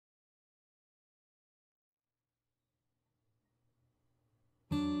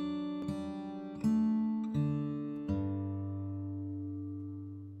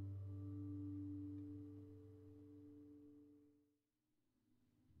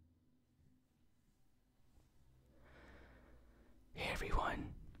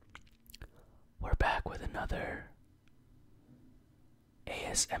Everyone, we're back with another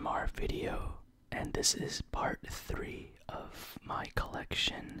ASMR video, and this is part 3 of my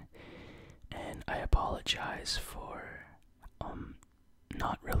collection, and I apologize for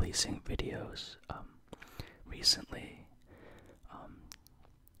not releasing videos recently.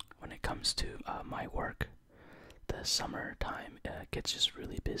 When it comes to my work, the summertime gets just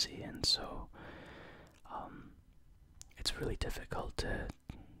really busy, and so it's really difficult to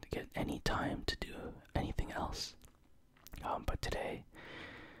get any time to do anything else. But today,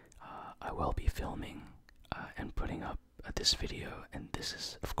 I will be filming and putting up this video, and this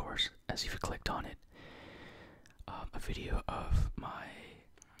is, of course, as you've clicked on it, a video of my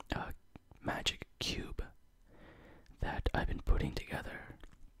magic cube that I've been putting together.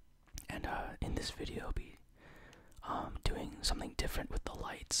 And in this video, I'll be doing something different with the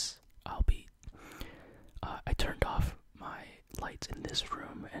lights. I turned off my lights in this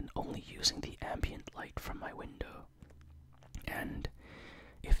room and only using the ambient light from my window. And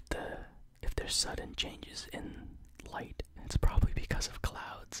if there's sudden changes in light, it's probably because of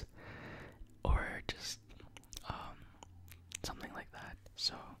clouds or just something like that.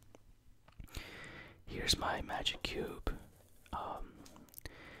 So here's my magic cube.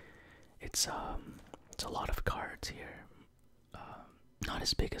 It's a lot of cards here. Not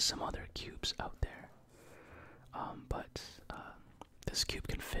as big as some other cubes out there. But this cube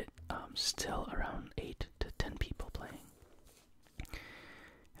can fit still around 8 to 10 people playing.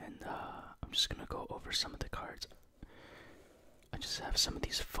 And I'm just gonna go over some of the cards. I just have some of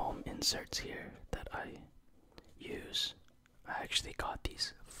these foam inserts here that I use. I actually got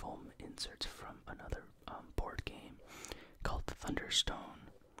these foam inserts from another board game called Thunderstone.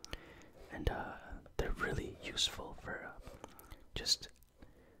 And they're really useful for just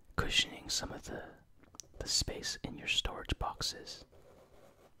cushioning some of the space in your storage boxes.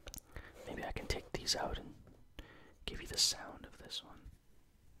 Maybe I can take these out and give you the sound of this one.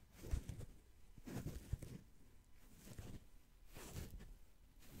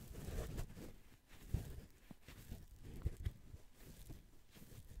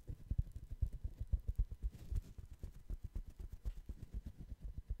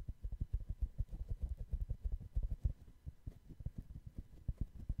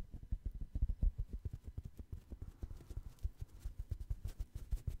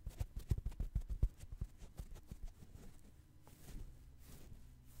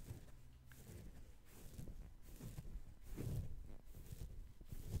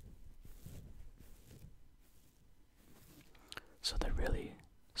 So they're really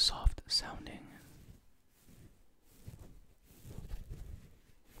soft sounding,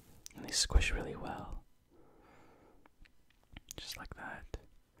 and they squish really well, just like that.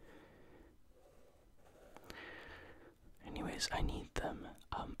 Anyways, I need them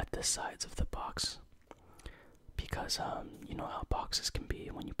at the sides of the box because you know how boxes can be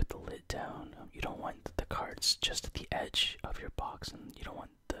when you put the lid down. You don't want the cards just at the edge of your box, and you don't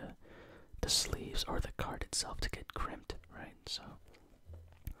want the sleeves or the card itself to get crimped, right? So,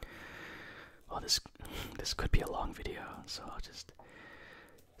 well, this could be a long video, so I'll just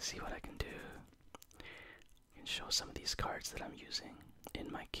see what I can do. I can show some of these cards that I'm using in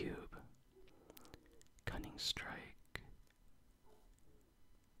my cube. Cunning Strike.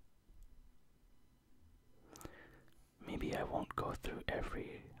 Maybe I won't go through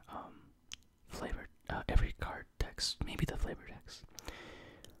every every card text. Maybe the flavor text.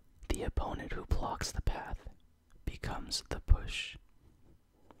 The opponent who blocks the path becomes the push.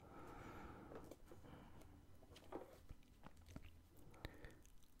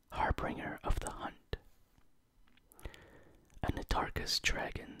 Harbinger of the hunt. And the darkest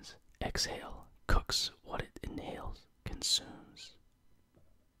dragons exhale, cooks what it inhales, consumes.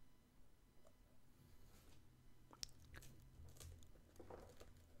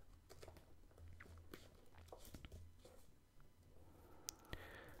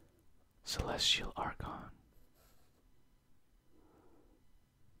 Celestial Archon.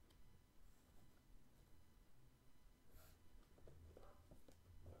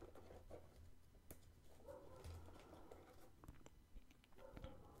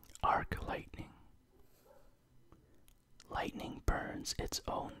 Arc Lightning. Lightning burns its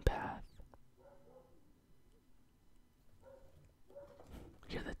own path.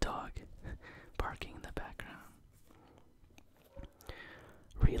 Hear the dog barking in the background.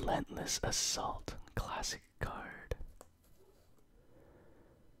 Relentless Assault, classic card.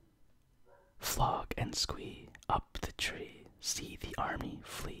 Flog and squee up the tree, see the army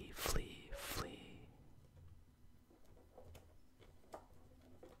flee, flee, flee.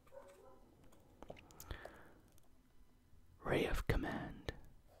 Ray of Command.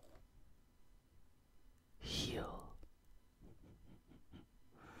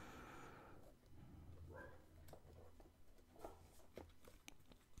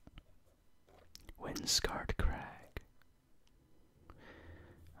 Scarred Crag.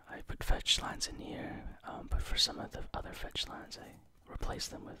 I put fetch lands in here, but for some of the other fetch lands, I replace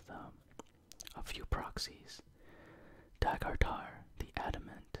them with a few proxies. Dagartar, the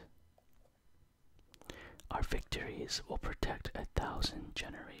Adamant. Our victories will protect 1,000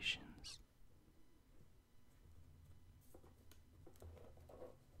 generations.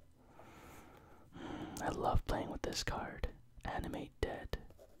 I love playing with this card. Animate Dead.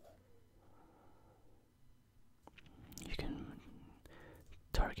 You can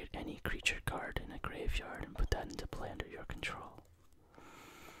target any creature card in a graveyard and put that into play under your control.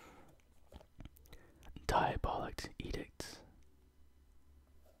 Diabolic Edict.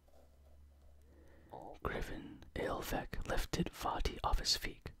 Griffin, Aelvek lifted Vati off his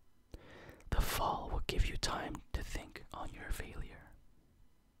feet. The fall will give you time to think on your failure.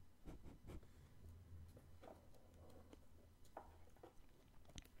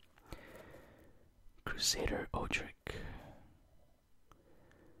 Crusader Odric.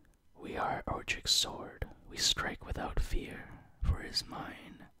 We are Odric's sword. We strike without fear, for his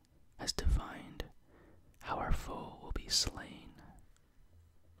mind has divined how our foe will be slain.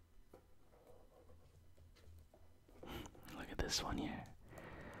 Look at this one here.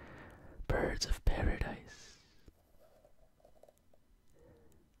 Birds of Paradise.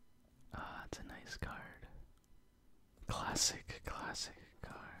 Ah, it's a nice card. Classic card.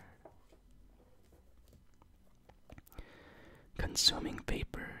 Consuming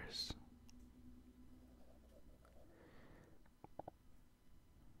Vapors.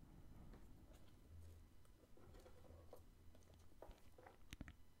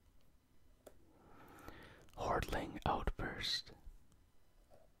 Hordling Outburst.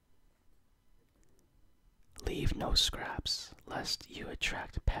 Leave no scraps, lest you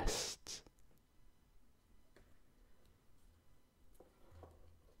attract pests.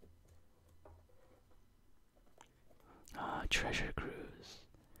 Treasure Cruise.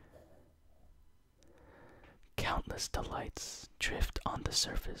 Countless delights drift on the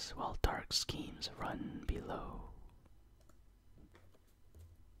surface while dark schemes run below.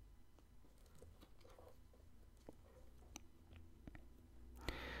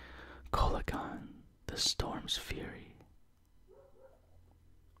 Kolagon, the Storm's Fury.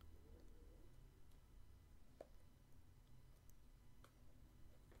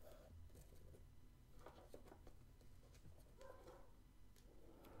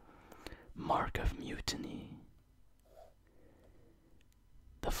 Mark of Mutiny.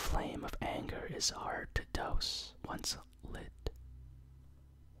 The flame of anger is hard to douse once lit.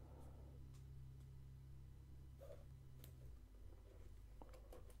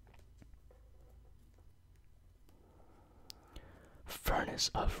 Furnace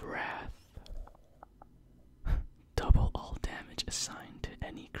of Wrath. Double all damage assigned to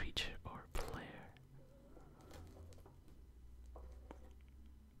any creature or player.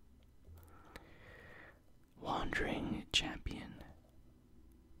 Wandering Champion.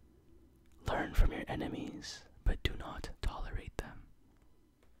 Learn from your enemies, but do not tolerate them.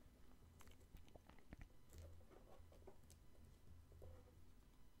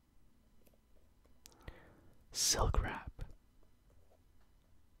 Silk Wrap.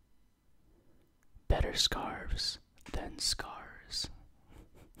 Better scarves than scars.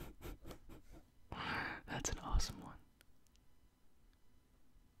 That's an awesome one.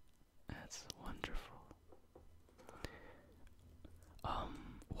 That's wonderful.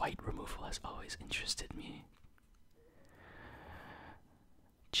 White removal has always interested me.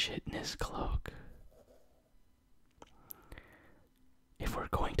 Chitness Cloak. If we're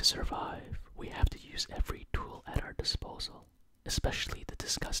going to survive, we have to use every tool at our disposal, especially the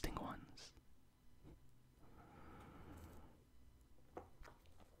disgusting ones.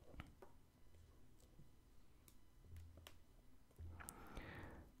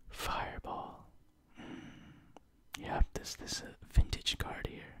 Fireball. Yeah, this vintage card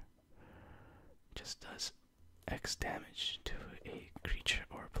here just does X damage to a creature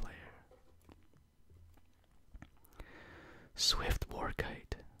or player. Swift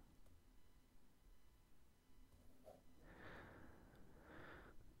Warkite.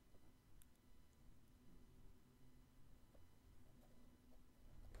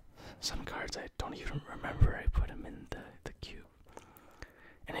 Some cards I don't even remember I put them in the cube.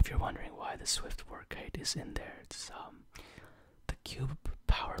 And if you're wondering why the Swift Warkite is in there, it's the cube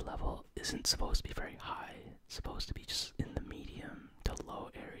power level isn't supposed to be very high. It's supposed to be just in the medium to low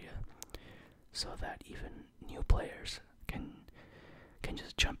area, so that even new players can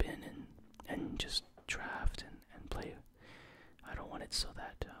just jump in and just draft and play. I don't want it so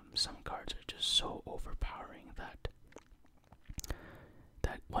that some cards are just so overpowering that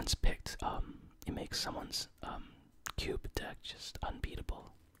once picked, it makes someone's cube deck just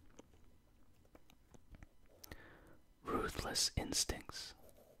unbeatable. Ruthless instincts.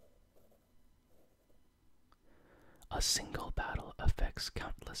 A single battle affects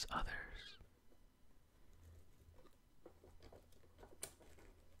countless others.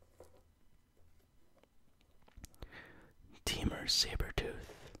 Teamer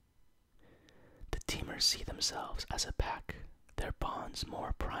Sabertooth. The teamers see themselves as a pack, their bonds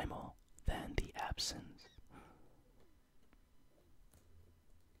more primal than the absence.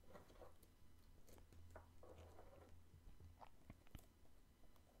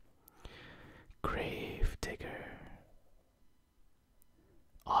 Grave Digger.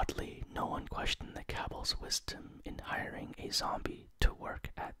 Oddly, no one questioned the Cabal's wisdom in hiring a zombie to work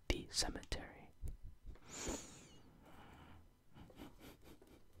at the cemetery.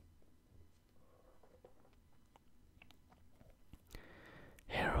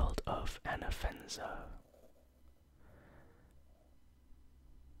 Herald of Anafenza.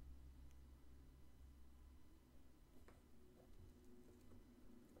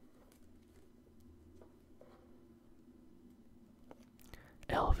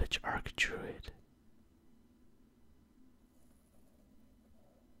 Elvish Archdruid.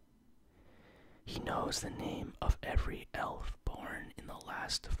 He knows the name of every elf born in the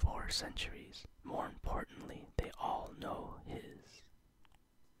last 4 centuries. More importantly, they all know his.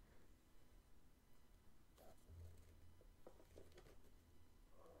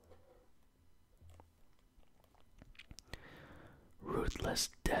 Ruthless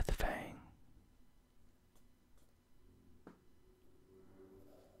Deathfang.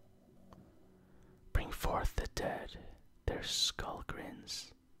 Bring forth the dead, their skull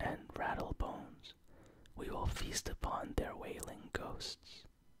grins and rattle bones. We will feast upon their wailing ghosts.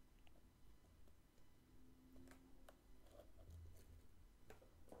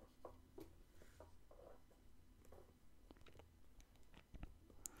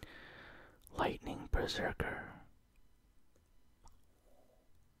 Lightning Berserker.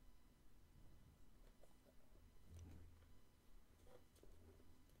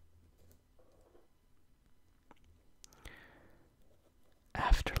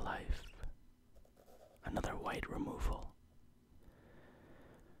 Afterlife. Another white removal.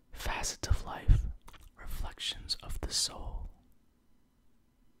 Facets of life. Reflections of the soul.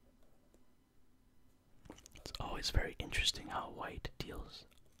 It's always very interesting how white deals,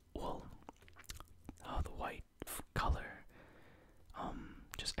 well, how the white color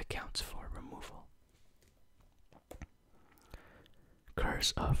just accounts for removal.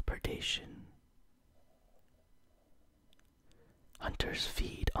 Curse of Predation. Hunters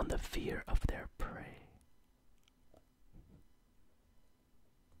feed on the fear of their prey.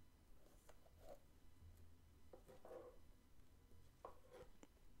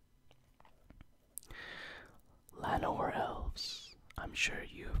 Llanowar Elves. I'm sure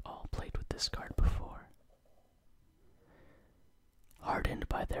you've all played with this card before. Hardened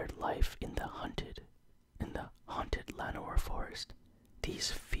by their life in the haunted Llanowar forest,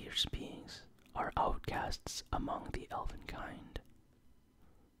 these fierce beings are outcasts among the elven kind.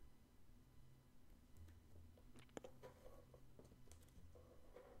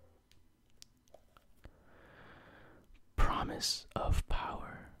 Promise of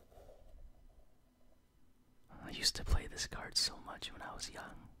Power. I used to play this card so much when I was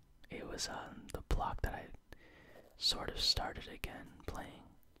young. It was on the block that I sort of started again playing.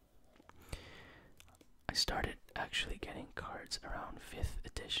 I started actually getting cards around 5th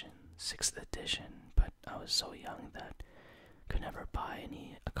edition, 6th edition, but I was so young that I could never buy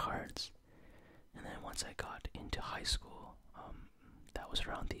any cards. And then once I got into high school, that was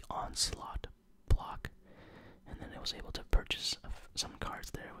around the Onslaught block, and then I was able to purchase some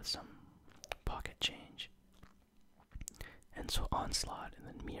cards there with some pocket change. And so Onslaught, and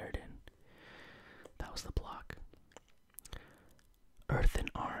then Mirrodin, that was the block. Earthen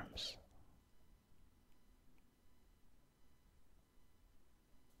Arms.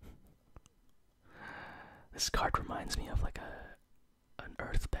 This card reminds me of like an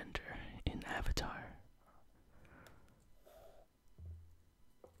earthbender in Avatar.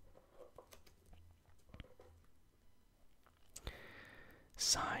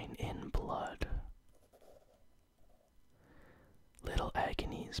 Sign in Blood. Little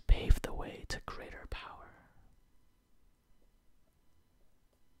agonies pave the way to greater power.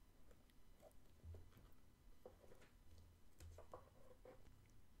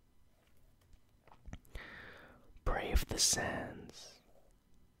 Brave the sands.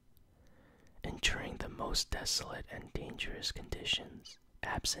 Enduring the most desolate and dangerous conditions,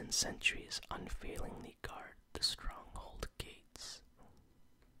 absent sentries unfailingly guard the stronghold gates.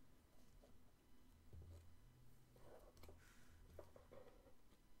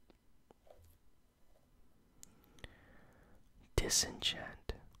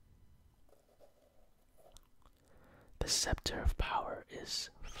 Disenchant. The scepter of power is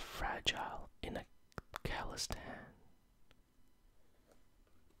fragile in a calloused hand.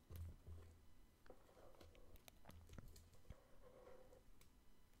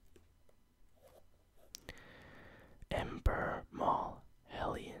 Ember Maul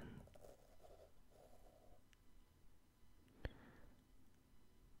Hellion.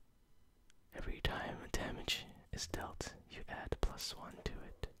 Every time damage is dealt, you add +1 to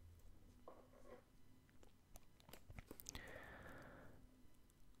it.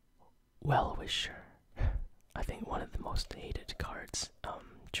 Well-Wisher. I think one of the most hated cards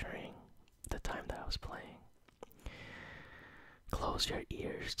during the time that I was playing. Close your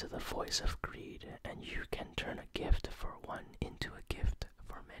ears to the voice of greed, and you can turn a gift for one into a gift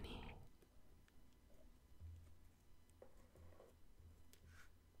for many.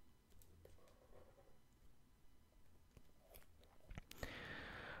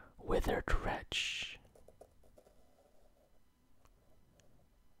 Withered Wretch.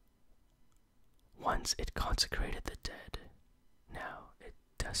 Once it consecrated the dead, now it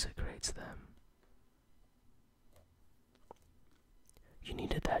desecrates them. You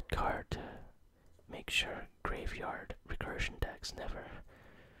needed that card to make sure graveyard recursion decks never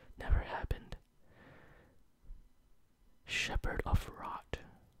happened. Shepherd of Rot.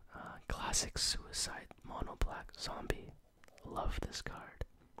 Classic suicide mono black zombie. Love this card.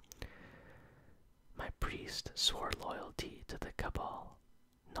 My priest swore loyalty to the Cabal,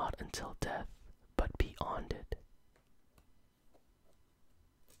 not until death, but beyond it.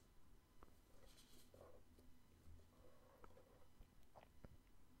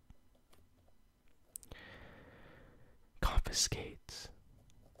 Confiscate.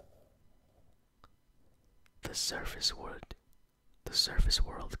 The surface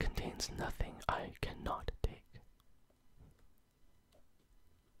world contains nothing I cannot take.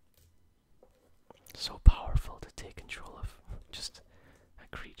 So powerful to take control of just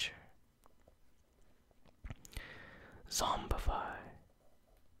a creature. Zombify.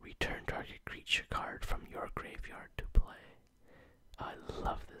 Return target creature card from your graveyard to play. I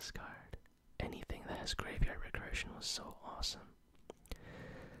love this card. Anything that has graveyard recursion was so awesome.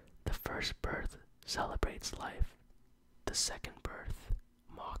 The first birth celebrates life. The second birth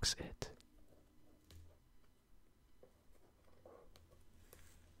mocks it.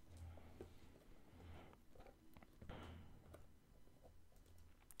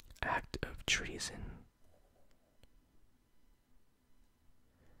 Act of treason.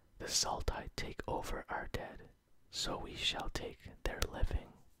 The Sultai take over our dead, so we shall take their living.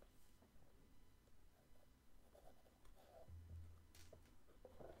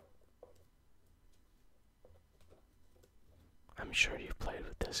 I'm sure you've played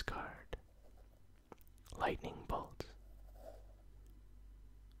with this card. Lightning Bolt.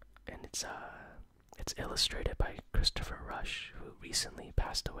 And it's illustrated by Christopher Rush, who recently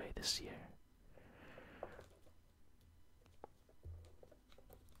passed away this year.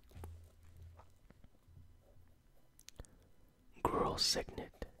 Gruel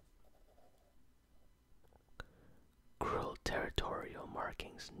Signet. Gruel territorial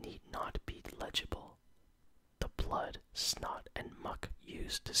markings need not be legible. The blood, snot, and muck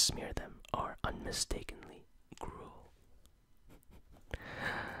used to smear them are unmistakably gruel.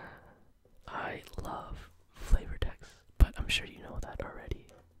 I love flavor text, but I'm sure you know that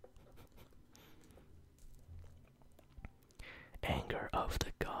already. Anger of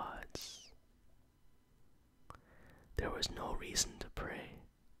the Gods. There was no reason to pray.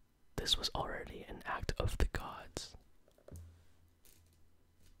 This was already an act of the gods.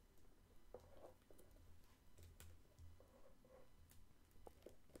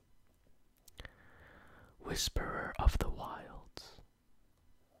 Whisperer of the Wilds.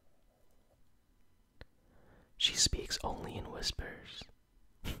 She speaks only in whispers.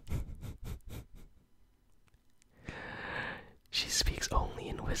 She speaks only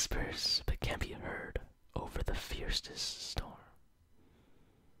in whispers, but can be heard over the fiercest storm.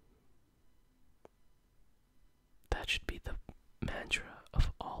 That should be the mantra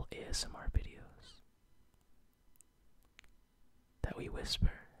of all ASMR videos. That we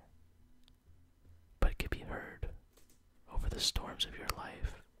whisper, but it can be heard over the storms of your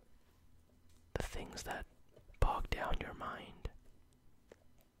life. The things that bog down your mind.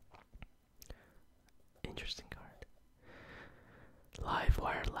 Interesting card. Live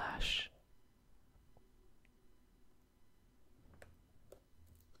Wire Lash.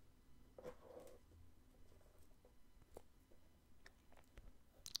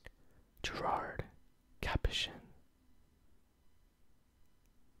 Gerard Capuchin.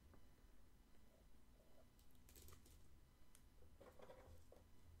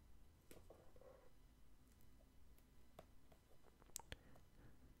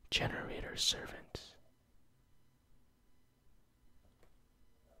 Generator servant.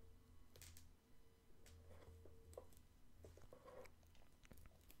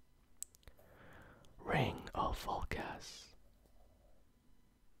 Ring of Volcas.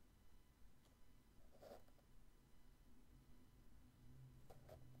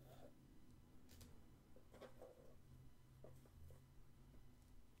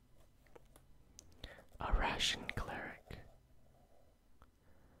 A ration cleric.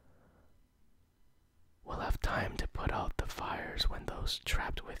 We'll have time to put out the fires when those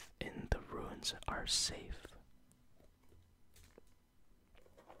trapped within the ruins are safe.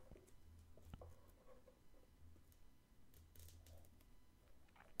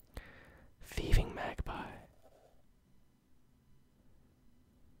 Thieving magpie.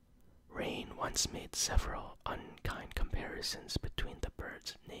 Rain once made several unkind comparisons between the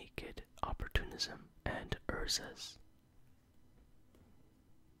bird's naked opportunism and Urza's.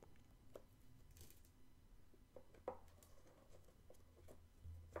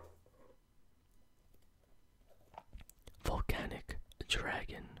 Volcanic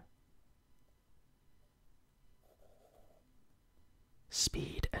dragon.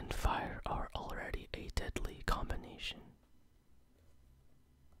 Speed and fire are already a deadly combination.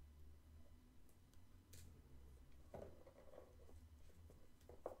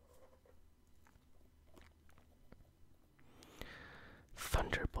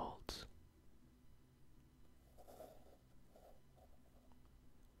 Thunderbolt.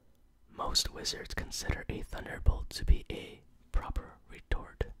 Most wizards consider a thunderbolt to be a proper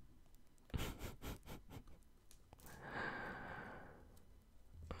retort.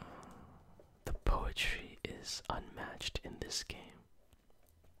 The poetry is unmatched in this game.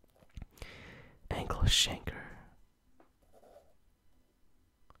 Ankle Shanker.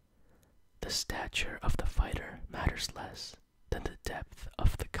 The stature of the fighter matters less than the depth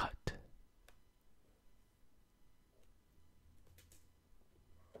of the cut.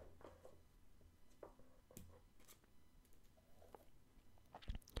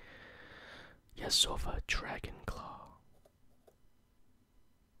 Yasova Dragonclaw.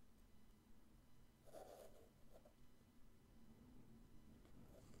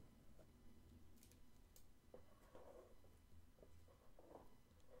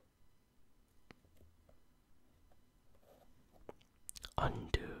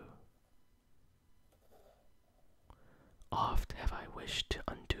 Undo. Oft have I wished to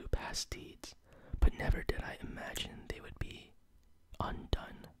undo past deeds, but never did I imagine they would be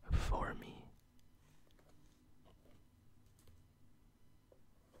undone for me.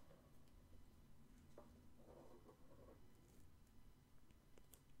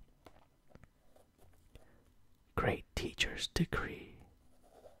 Great Teacher's Decree.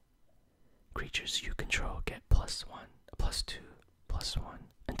 Creatures you control get +1, +2, +1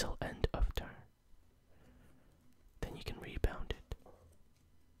 until end of turn. Then you can rebound it.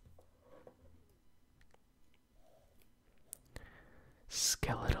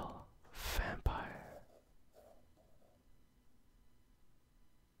 Skeletal Vampire.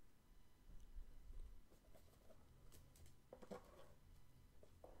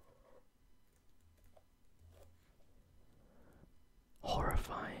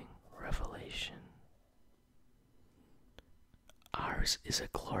 Horrifying Revelation. Ours is a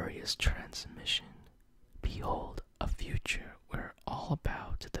glorious transmission. Behold, a future where all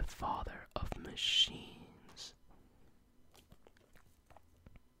bow to the father of machines.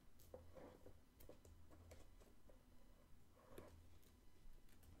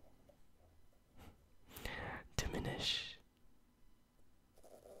 Diminish.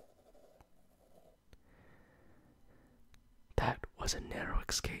 That was a narrow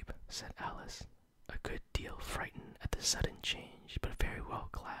escape, said Alice, a good deal frightened at the sudden change, but very well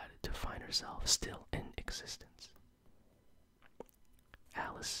glad to find herself still in existence.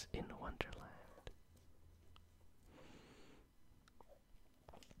 Alice in Wonderland.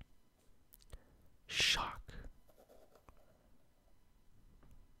 Shock.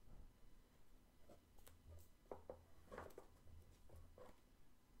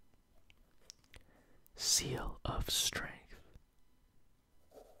 Seal of Strength.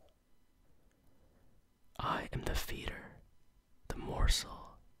 I am the feeder, the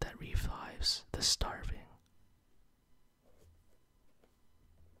morsel that revives the starving.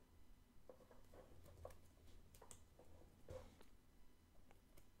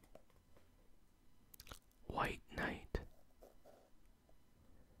 White Knight.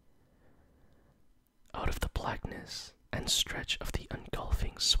 Out of the blackness and stretch of the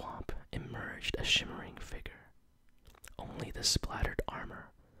engulfing swamp emerged a shimmering figure. Only the splattered armor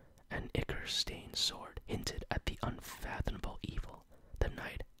and ichor-stained sword hinted at the unfathomable evil the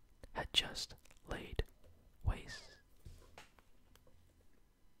knight had just laid waste.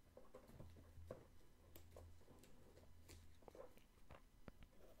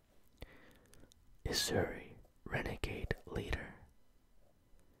 Isuri, renegade leader.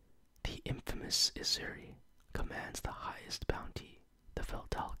 The infamous Isuri commands the highest bounty the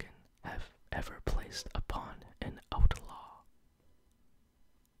Feldalken have ever placed upon an outlaw.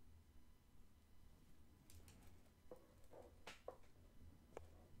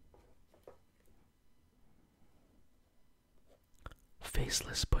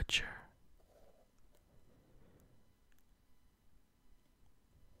 Faceless butcher.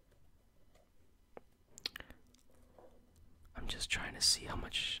 I'm just trying to see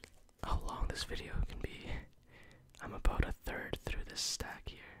how long this video can be. I'm about a third through this stack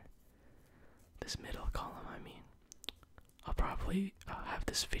here. This middle column, I mean. I'll probably have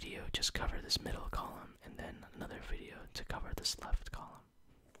this video just cover this middle column and then another video to cover this left column.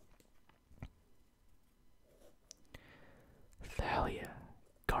 Thalia,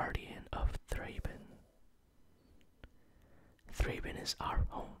 guardian of Thraben. Thraben is our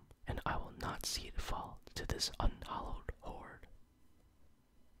home, and I will not see it fall to this unhallowed horde.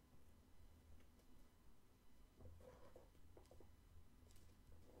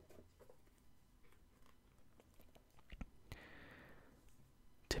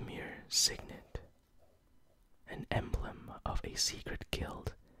 Dimir Signet, an emblem of a secret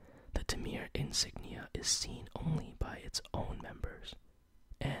guild. The Dimir insignia is seen only by its own members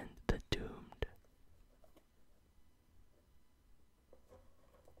and the doomed.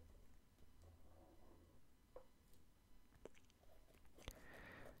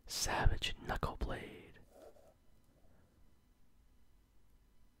 Savage Knuckleblade.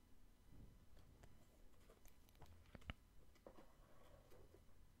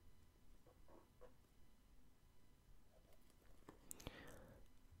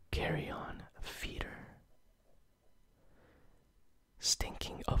 Carrion Feeder.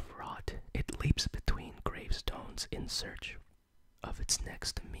 Stinking of rot, it leaps between gravestones in search of its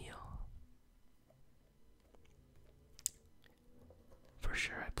next meal. For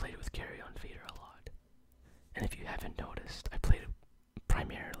sure, I played with Carrion Feeder a lot. And if you haven't noticed, I played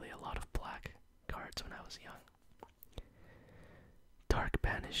primarily a lot of black cards when I was young. Dark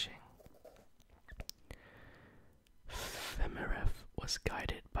Banishing. Femeref was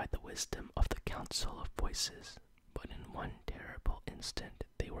guided by the wisdom of the Council of Voices, but in one terrible instant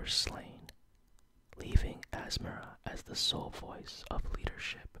they were slain, leaving Asmara as the sole voice of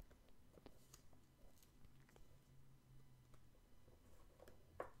leadership.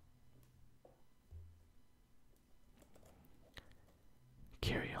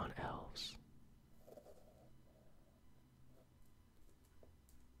 Carrion Elves.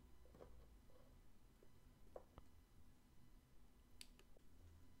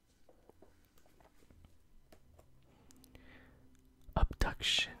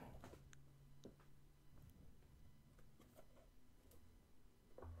 Abduction.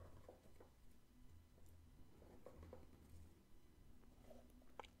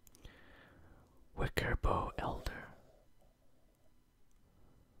 Wickerbow Elder.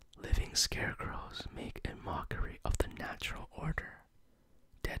 Living scarecrows make a mockery of the natural order.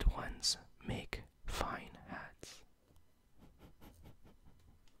 Dead ones make fine hats.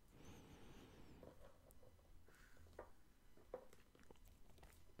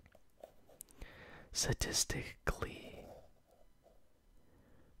 Sadistic glee.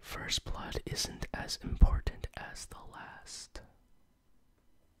 First blood isn't as important as the last.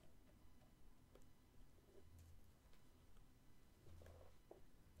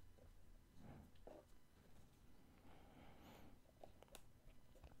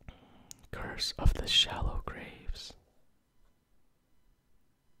 Curse of the Shallow Graves.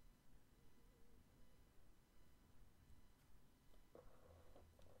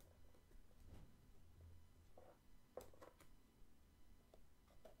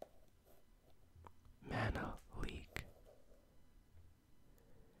 Mana Leak.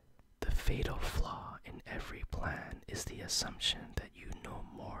 The fatal flaw in every plan is the assumption that you know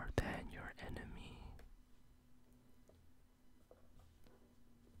more than your enemy.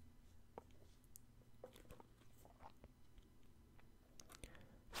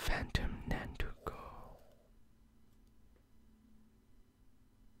 Phantom Nantuko.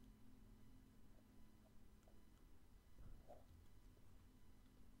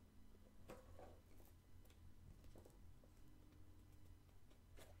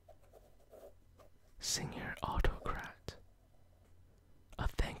 Singer Autocrat. A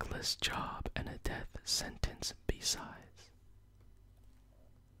thankless job and a death sentence besides.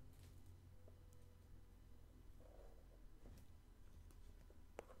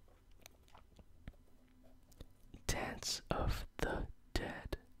 Dance of the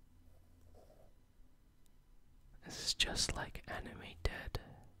Dead. This is just like Anime Dead.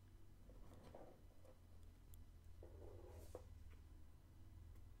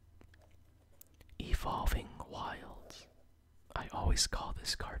 Evolving Wilds. I always call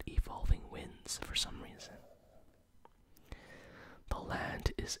this card Evolving Winds for some reason. The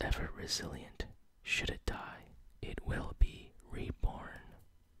land is ever resilient. Should it die, it will be reborn.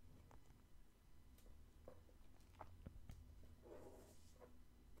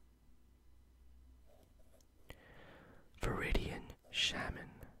 Viridian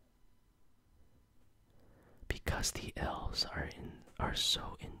Shaman. Because the elves are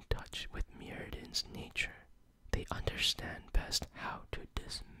so in touch with Mirrodin's nature, they understand best how to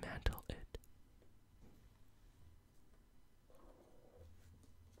dismantle it.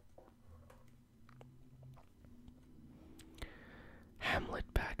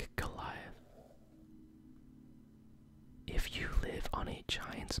 Hamletback Goliath. If you live on a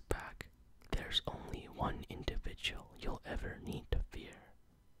giant's back, there's only one individual you'll ever need to fear.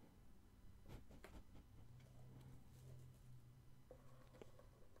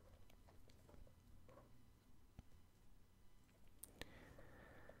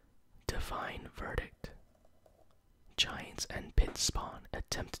 Divine Verdict. Giants and pit spawn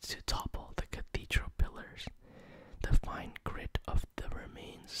attempt to topple the cathedral pillars. The fine grit of the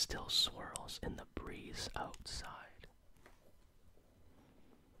remains still swirls in the breeze outside.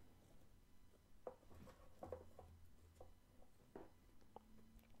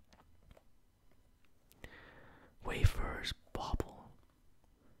 Wayfarer's Bauble.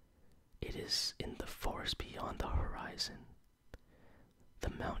 It is in the forest beyond the horizon,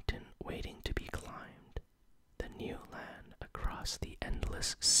 the mountain waiting to be climbed, the new land across the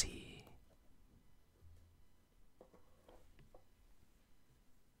endless sea.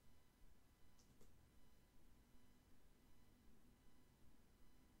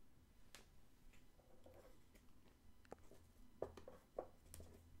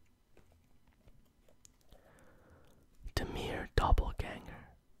 Demir Doppelganger.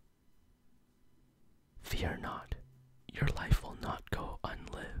 Fear not, your life will not go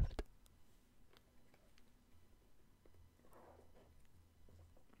unlived.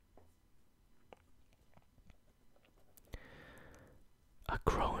 A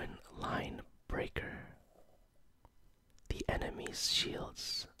Groen Line Breaker. The enemy's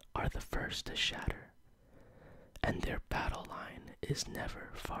shields are the first to shatter, and their battle line is never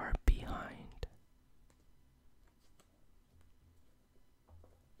far behind.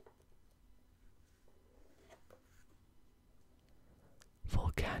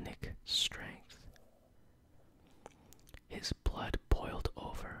 Volcanic Strength. His blood boiled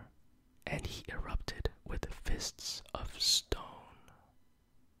over, and he erupted with fists of stone.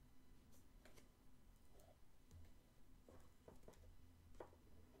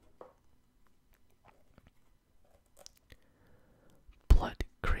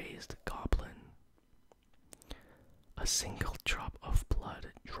 Blood-crazed Goblin. A single drop of blood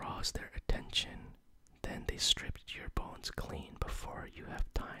draws their attention, then they stripped your bones clean before you have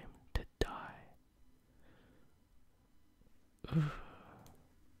time to die.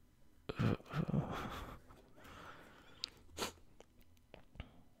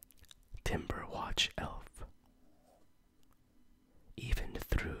 Timberwatch Elf. Even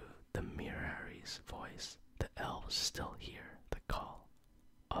through the Mirari's voice, the elves still hear the call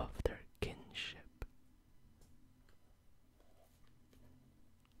of their kinship.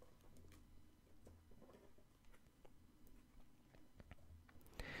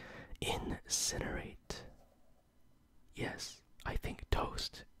 Incinerate. Yes, I think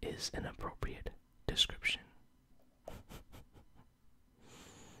toast is an appropriate description.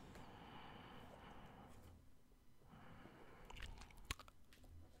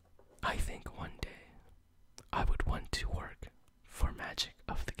 I think one day I would want to work for Magic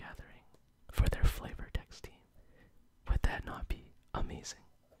of the Gathering, for their flavor text team. Would that not be amazing?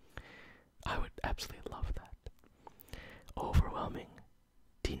 I would absolutely love that. Overwhelming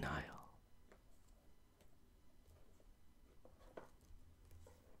Denial.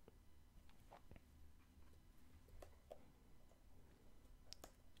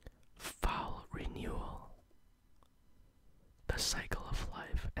 Foul Renewal. The cycle of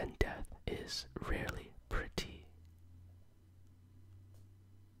life and death is rarely pretty.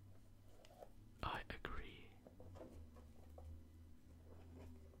 I agree.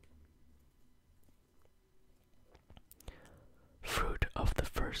 Fruit of the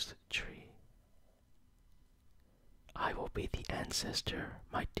First Tree. I will be the ancestor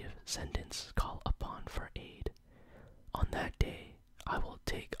my descendants call upon for aid. On that day, I will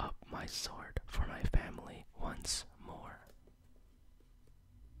take up my sword for my family once more.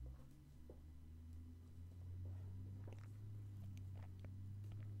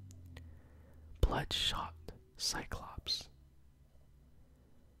 bloodshot Cyclops.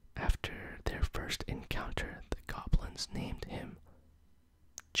 After their first encounter, the goblins named him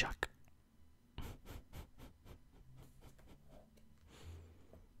Chuck.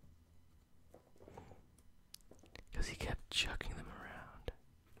 Because he kept chucking them around.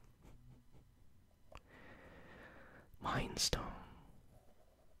 Mind Stone.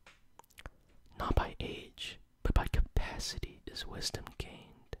 Not by age, but by capacity is wisdom gained.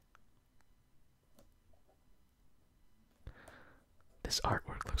 This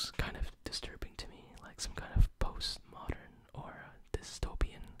artwork looks kind of disturbing to me, like some kind of postmodern or a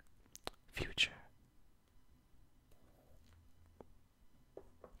dystopian future.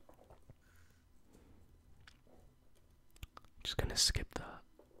 Just gonna skip the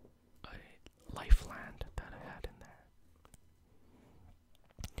Lifeland that I had in there.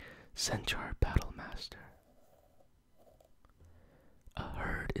 Centaur Battlemaster. A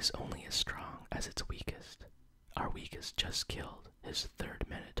herd is only as strong as its weakest. Our weakest just killed his third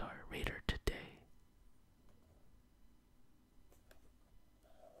Minotaur raider today.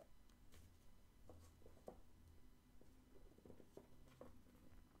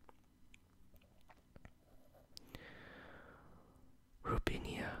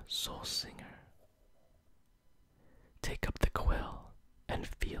 Rubinia Soul Singer. Take up the quill and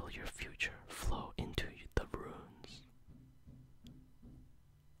feel your future flow into the runes.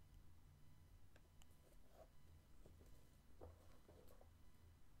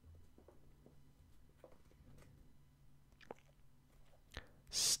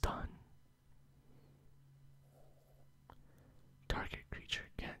 Stun. Target creature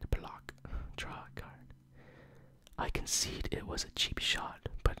can't block. Draw a card. I concede it was a cheap shot,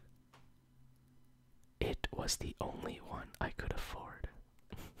 but it was the only one I could afford.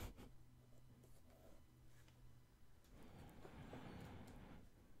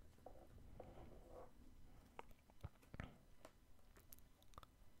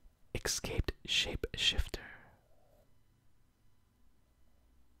 Escaped Shapeshifter.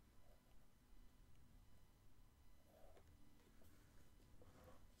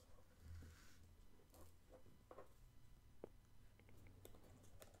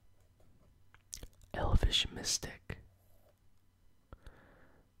 Elvish Mystic.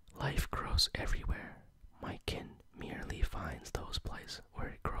 Life grows everywhere. My kin merely finds those places where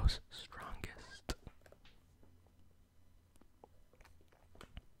it grows strongest.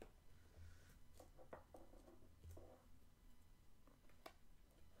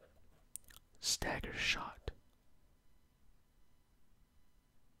 Stagger Shot.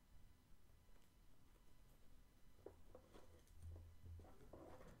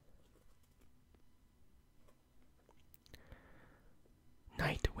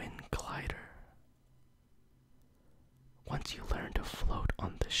 Nightwind Glider. Once you learn to float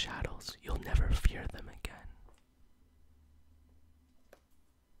on the shadows, you'll never fear them again.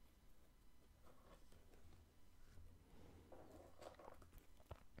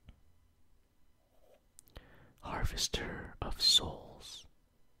 Harvester of Souls.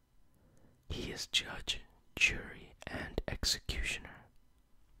 He is judge, jury, and executioner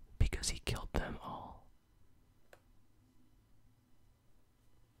because he killed them all.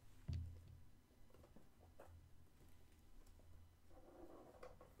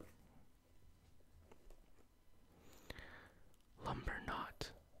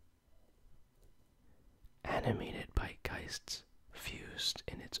 Lumberknot. Animated by Geists fused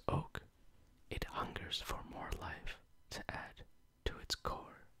in its oak, it hungers for more life to add to its core.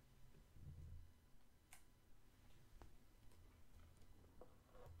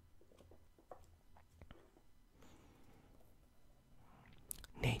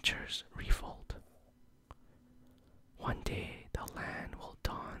 Nature's Revolt. One day the land will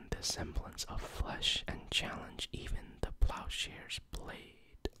don the semblance of flesh and challenge even the plowshare's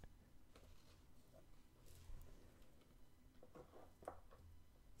blade.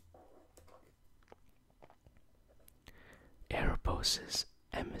 Erebos'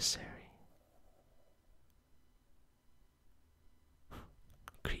 Emissary.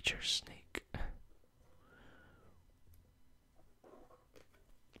 Creature Snake.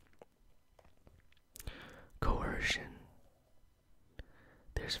 Coercion.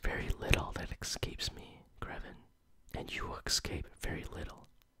 There's very little that escapes me, Grevin, and you will escape very little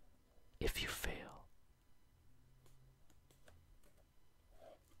if you fail.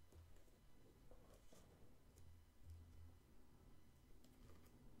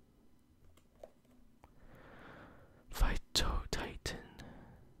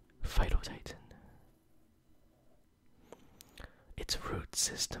 Phytotitan. Its root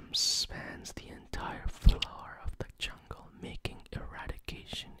system spans the entire floor of the jungle, making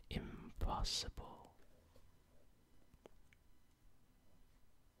eradication impossible.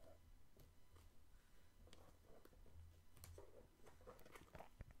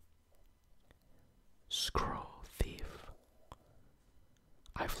 scroll thief.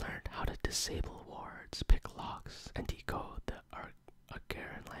 I've learned how to disable wards, pick locks, and decode the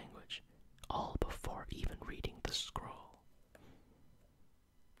Agaran language, all before even reading the scroll.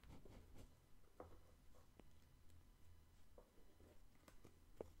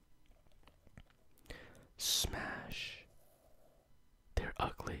 Smash. They're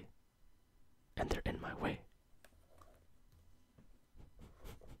ugly, and they're in my way.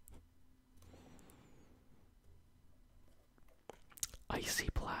 Icy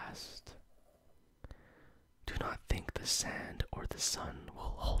blast. Do not think the sand or the sun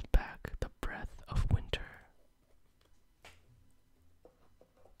will hold back the breath of winter.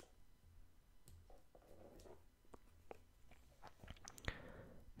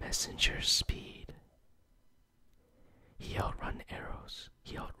 Messenger speed. He outran arrows.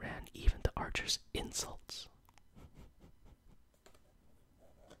 He outran even the archer's insults.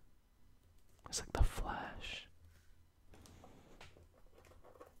 It's like the Flash.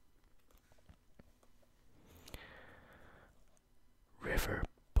 River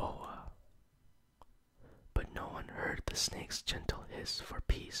boa. But no one heard the snake's gentle hiss for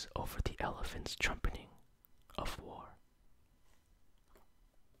peace over the elephant's trumpeting of war.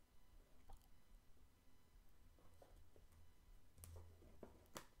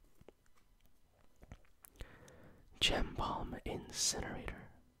 Gem bomb incinerator.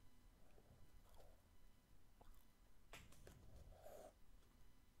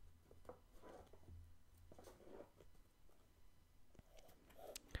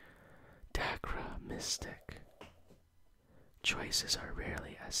 Dacra mystic. Choices are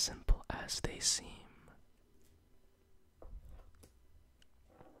rarely as simple as they seem.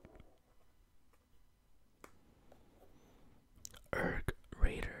 Erg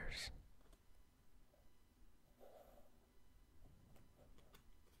Raiders.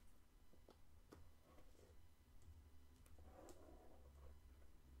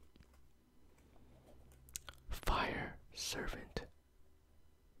 Fire Servant.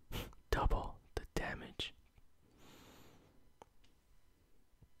 Double the damage.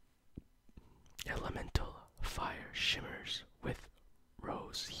 Elemental fire shimmers with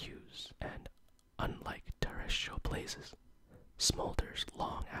rose hues and, unlike terrestrial blazes, smolders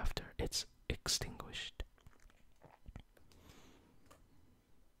long after it's extinguished.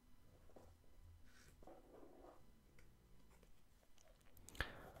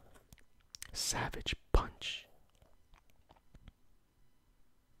 Savage punch.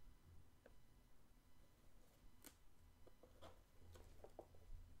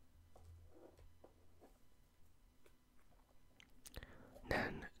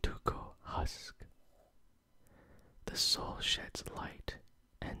 Nanduko husk. The soul sheds light,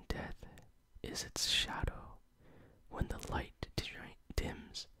 and death is its shadow. When the light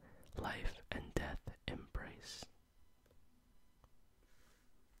dims, life and death embrace.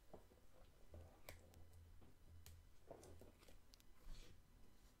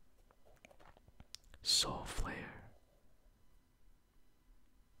 Soul flare.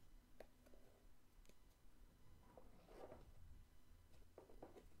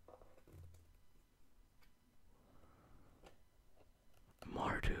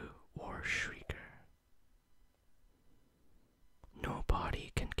 Mardu War Shrieker. No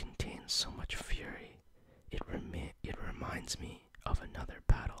body can contain so much fury. It reminds me of another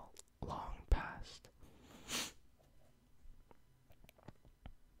battle long past.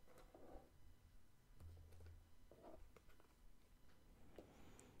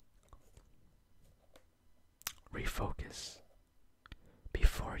 Refocus.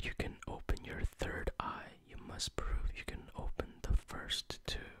 Before you can open your third eye, you must prove you can open the first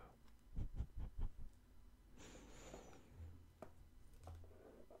two.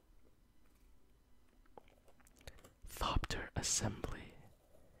 Thopter Assembly.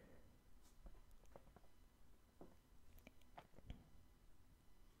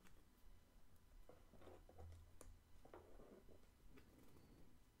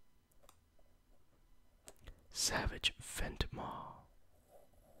 Savage Ventmaw.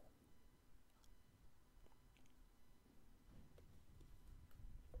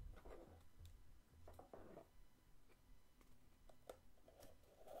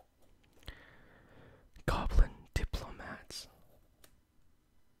 Goblin Diplomats.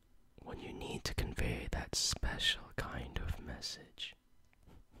 When you need to convey that special kind of message.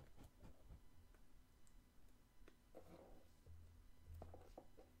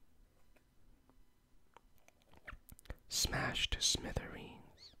 Smashed to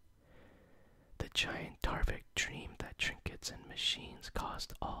smithereens. The giant Tarvik dreamed that trinkets and machines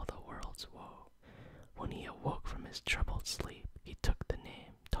caused all the world's woe. When he awoke from his troubled sleep, he took the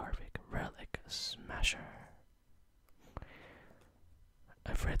name Tarvik, relic Smasher.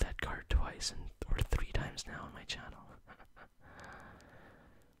 I've read that card twice or 3 times now on my channel.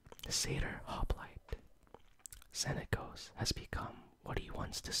 Satyr Hoplite. Xenakos has become what he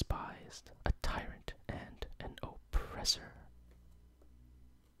once despised, a tyrant and an oppressor.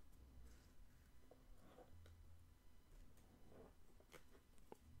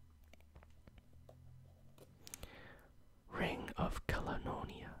 Ring of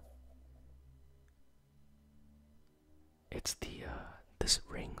Caledonia. It's this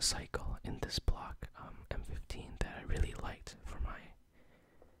ring cycle in this block M15 that I really liked for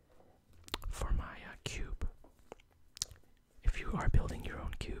my cube. If you are building your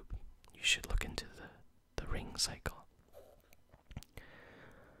own cube, you should look into the ring cycle.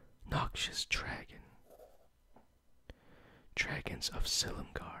 Noxious Dragon. Dragons of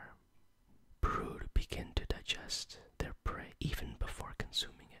Silumgar. Brood begin to digest their prey even before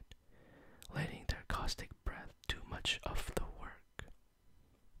consuming it, letting their caustic breath do much of the work.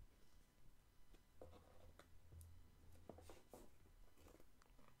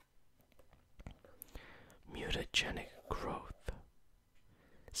 Mutagenic Growth.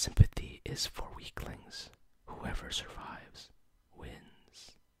 Sympathy is for weaklings. Whoever survives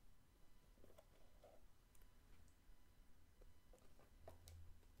wins.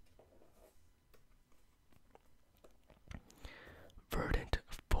 Verdant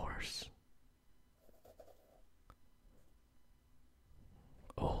Force.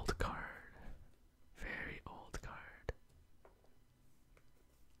 Old card. Very old card.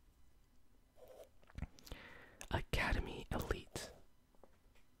 Academy Elite.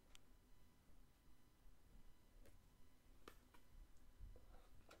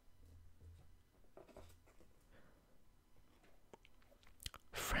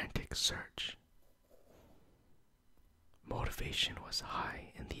 Frantic Search. Motivation was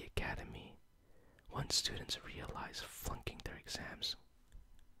high in the academy once students realized flunking their exams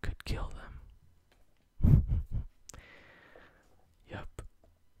could kill them. Yup.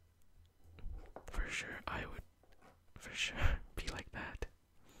 For sure, I would for sure be like that.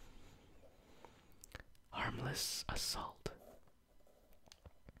 Harmless Assault.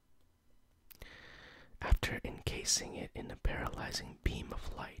 After encasing it in a paralyzing beam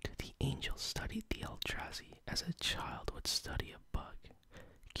of light, the angel studied the Eldrazi as a child would study a bug,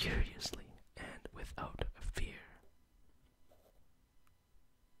 curiously and without fear.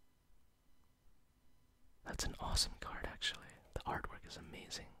 That's an awesome card, actually. The artwork is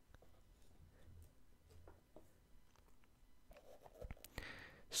amazing.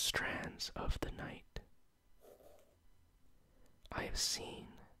 Strands of the Night. I have seen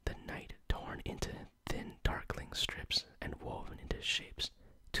the night torn into thin darkling strips and woven into shapes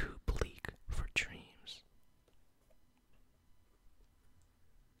too bleak for dreams.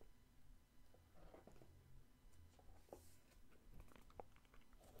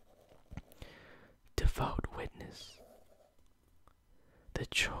 Devout Witness. The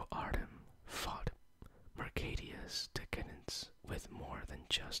Cho'Artem fought Mercadia's decadence with more than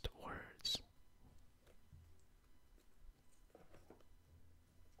just words.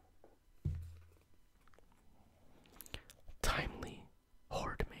 Timely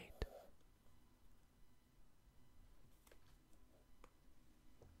Hordemate.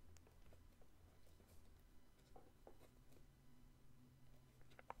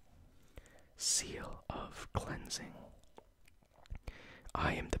 Seal of Cleansing.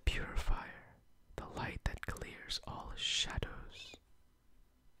 I am the purifier, the light that clears all shadows.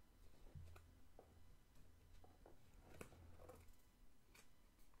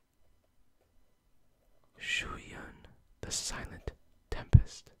 Shuyan, the Silent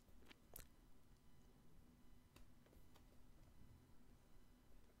Tempest.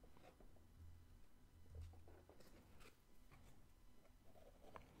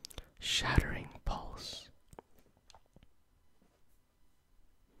 Shattering Pulse.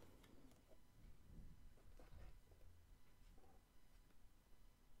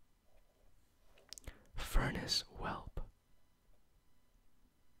 Furnace Whelp.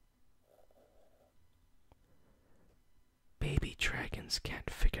 Baby dragons can't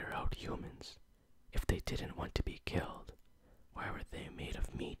figure out humans. If they didn't want to be killed, why were they made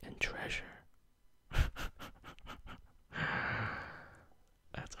of meat and treasure?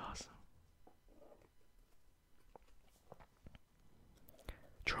 That's awesome.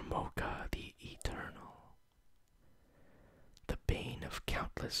 Dromoka the Eternal. The bane of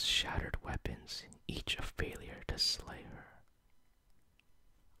countless shattered weapons, each a failure to slay her.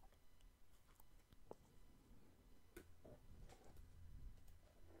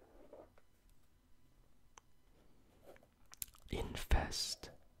 Infest.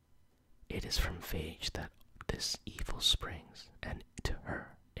 It is from Phage that this evil springs, and to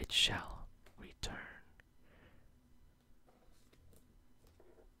her it shall return.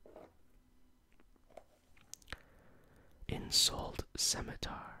 Ensouled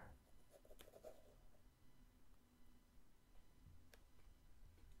Scimitar.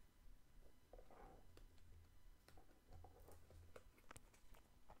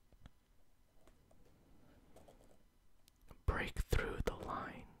 Break through the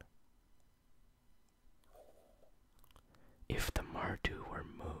line. If the Mardu were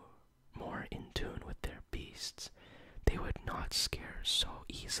more in tune with their beasts, they would not scare so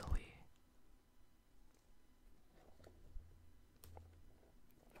easily.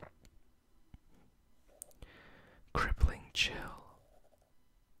 Crippling chill.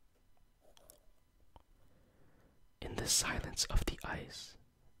 In the silence of the ice,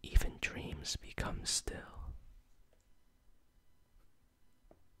 even dreams become still.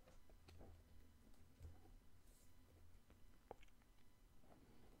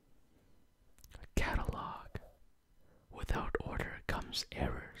 Catalog. Without order comes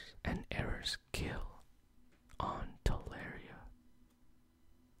errors, and errors kill. On Teleria.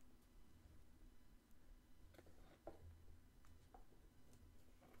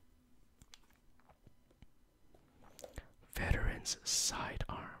 Veteran's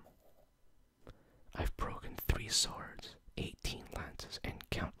sidearm. I've broken 3 swords, 18 lances, and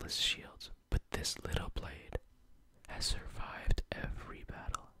countless shields, but this little blade has survived every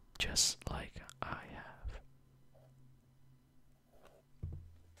battle, just like I have.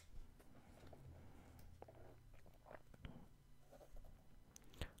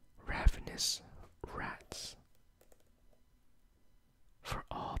 Ravenous rats. For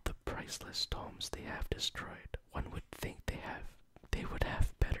all the priceless tomes they have destroyed, one would think they would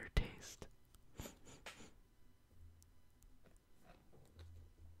have better taste.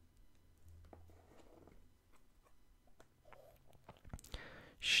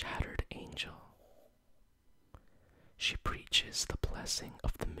 Shattered angel. She preaches the blessing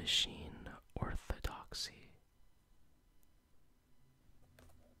of the machine orthodoxy.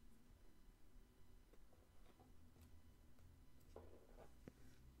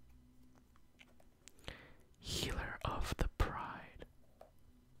 Healer of the pride.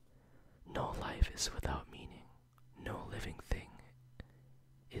 No life is without meaning. No living thing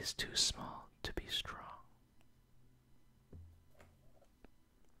is too small to be strong.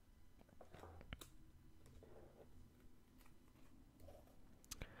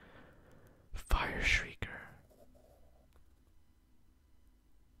 Fire Shrieker.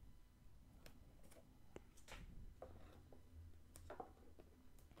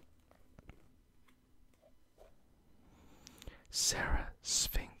 Sarah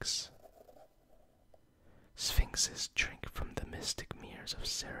Sphinx. Sphinxes drink from the mystic mirrors of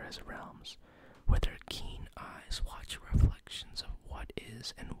Sarah's realms, where their keen eyes watch reflections of what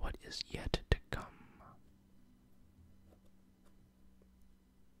is and what is yet to come.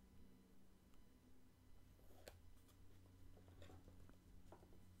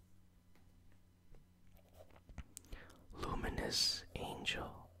 Luminous angel.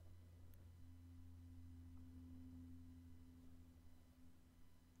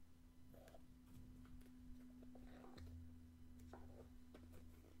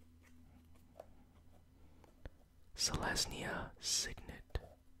 Selesnya signet.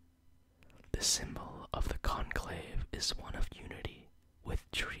 The symbol of the conclave is one of unity, with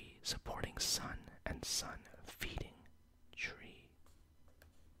tree supporting sun and sun feeding tree.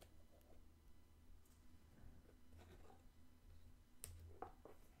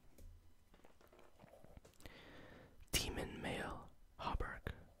 Demon male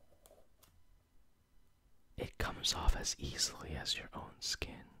hauberk. It comes off as easily as your own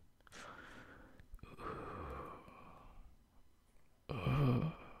skin.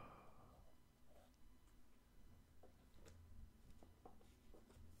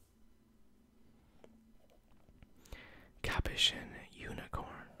 Capuchin unicorn.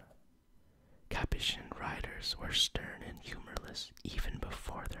 Capuchin riders were stern and humorless even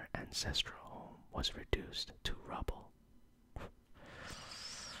before their ancestral home was reduced to rubble.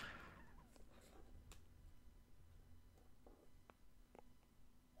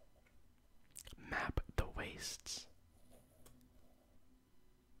 Map the wastes.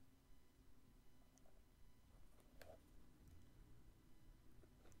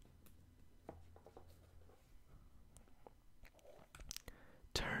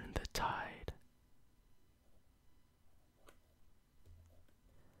 Turn the tide.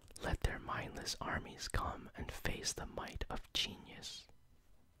 Let their mindless armies come and face the might of genius.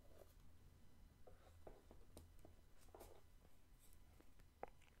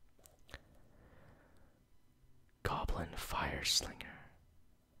 fire slinger.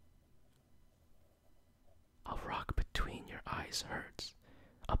 A rock between your eyes hurts.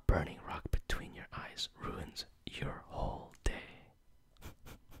 A burning rock between your eyes ruins your whole day.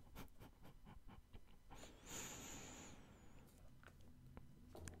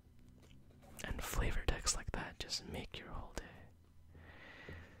 And flavor text like that just make your whole day.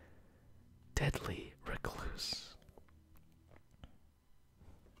 Deadly recluse.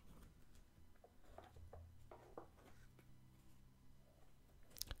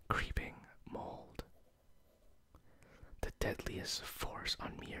 Creeping mold. The deadliest force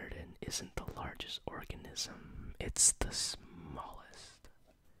on Mirrodin isn't the largest organism, it's the smallest.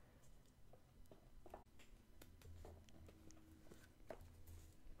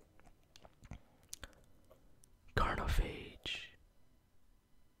 Carnophage.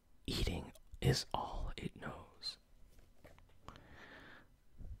 Eating is all it knows.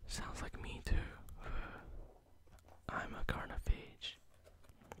 Sounds like me too. I'm a carnophage.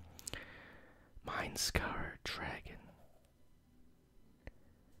 Mind Scour Dragon.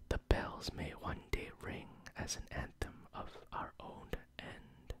 The bells may one day ring as an anthem of our own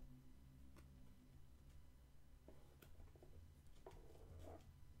end.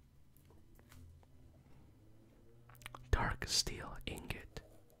 Dark Steel Ingot.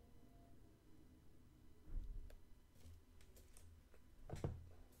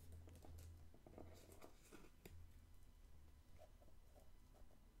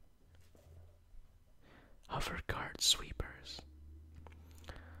 Hovercard Sweepers.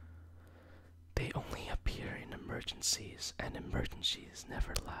 They only appear in emergencies, and emergencies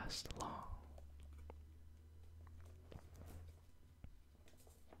never last long.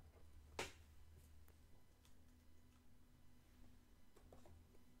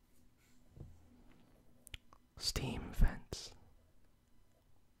 Steam vents.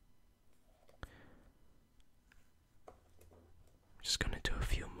 I'm just gonna do a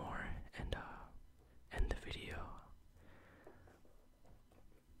few more and end the video.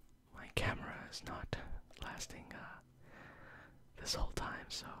 My camera is not lasting this whole time,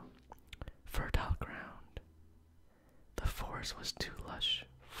 so fertile ground. The forest was too lush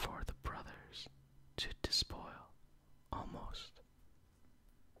for the brothers to despoil, almost.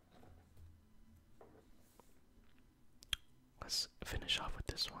 Let's finish off with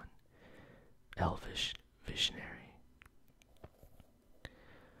this one. Elvish Visionary.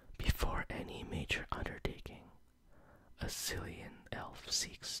 Before any major undertaking, a Zillion elf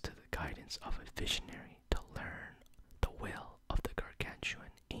seeks to the guidance of a visionary to learn the will of the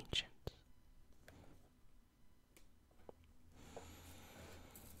gargantuan ancient.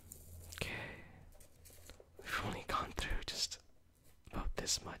 Okay, we've only gone through just about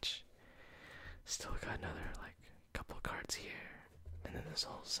this much. Still got another like couple cards here, and then this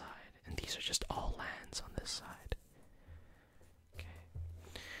whole side, and these are just all lands on this side. Okay.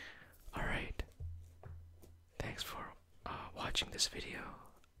 Alright. Thanks for watching this video.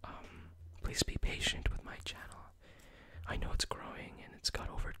 Please be patient with my channel. I know it's growing and it's got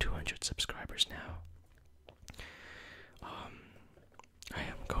over 200 subscribers now. I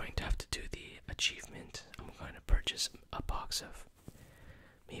am going to have to do the achievement. I'm going to purchase a box of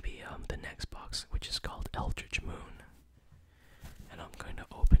maybe the next box, which is called Eldritch Moon. And I'm going to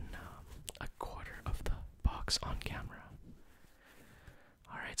open a quarter of the box on camera.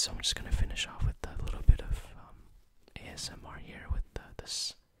 Alright, so I'm just going to finish off with a little bit of ASMR here with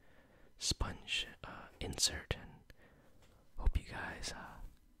this sponge insert, and hope you guys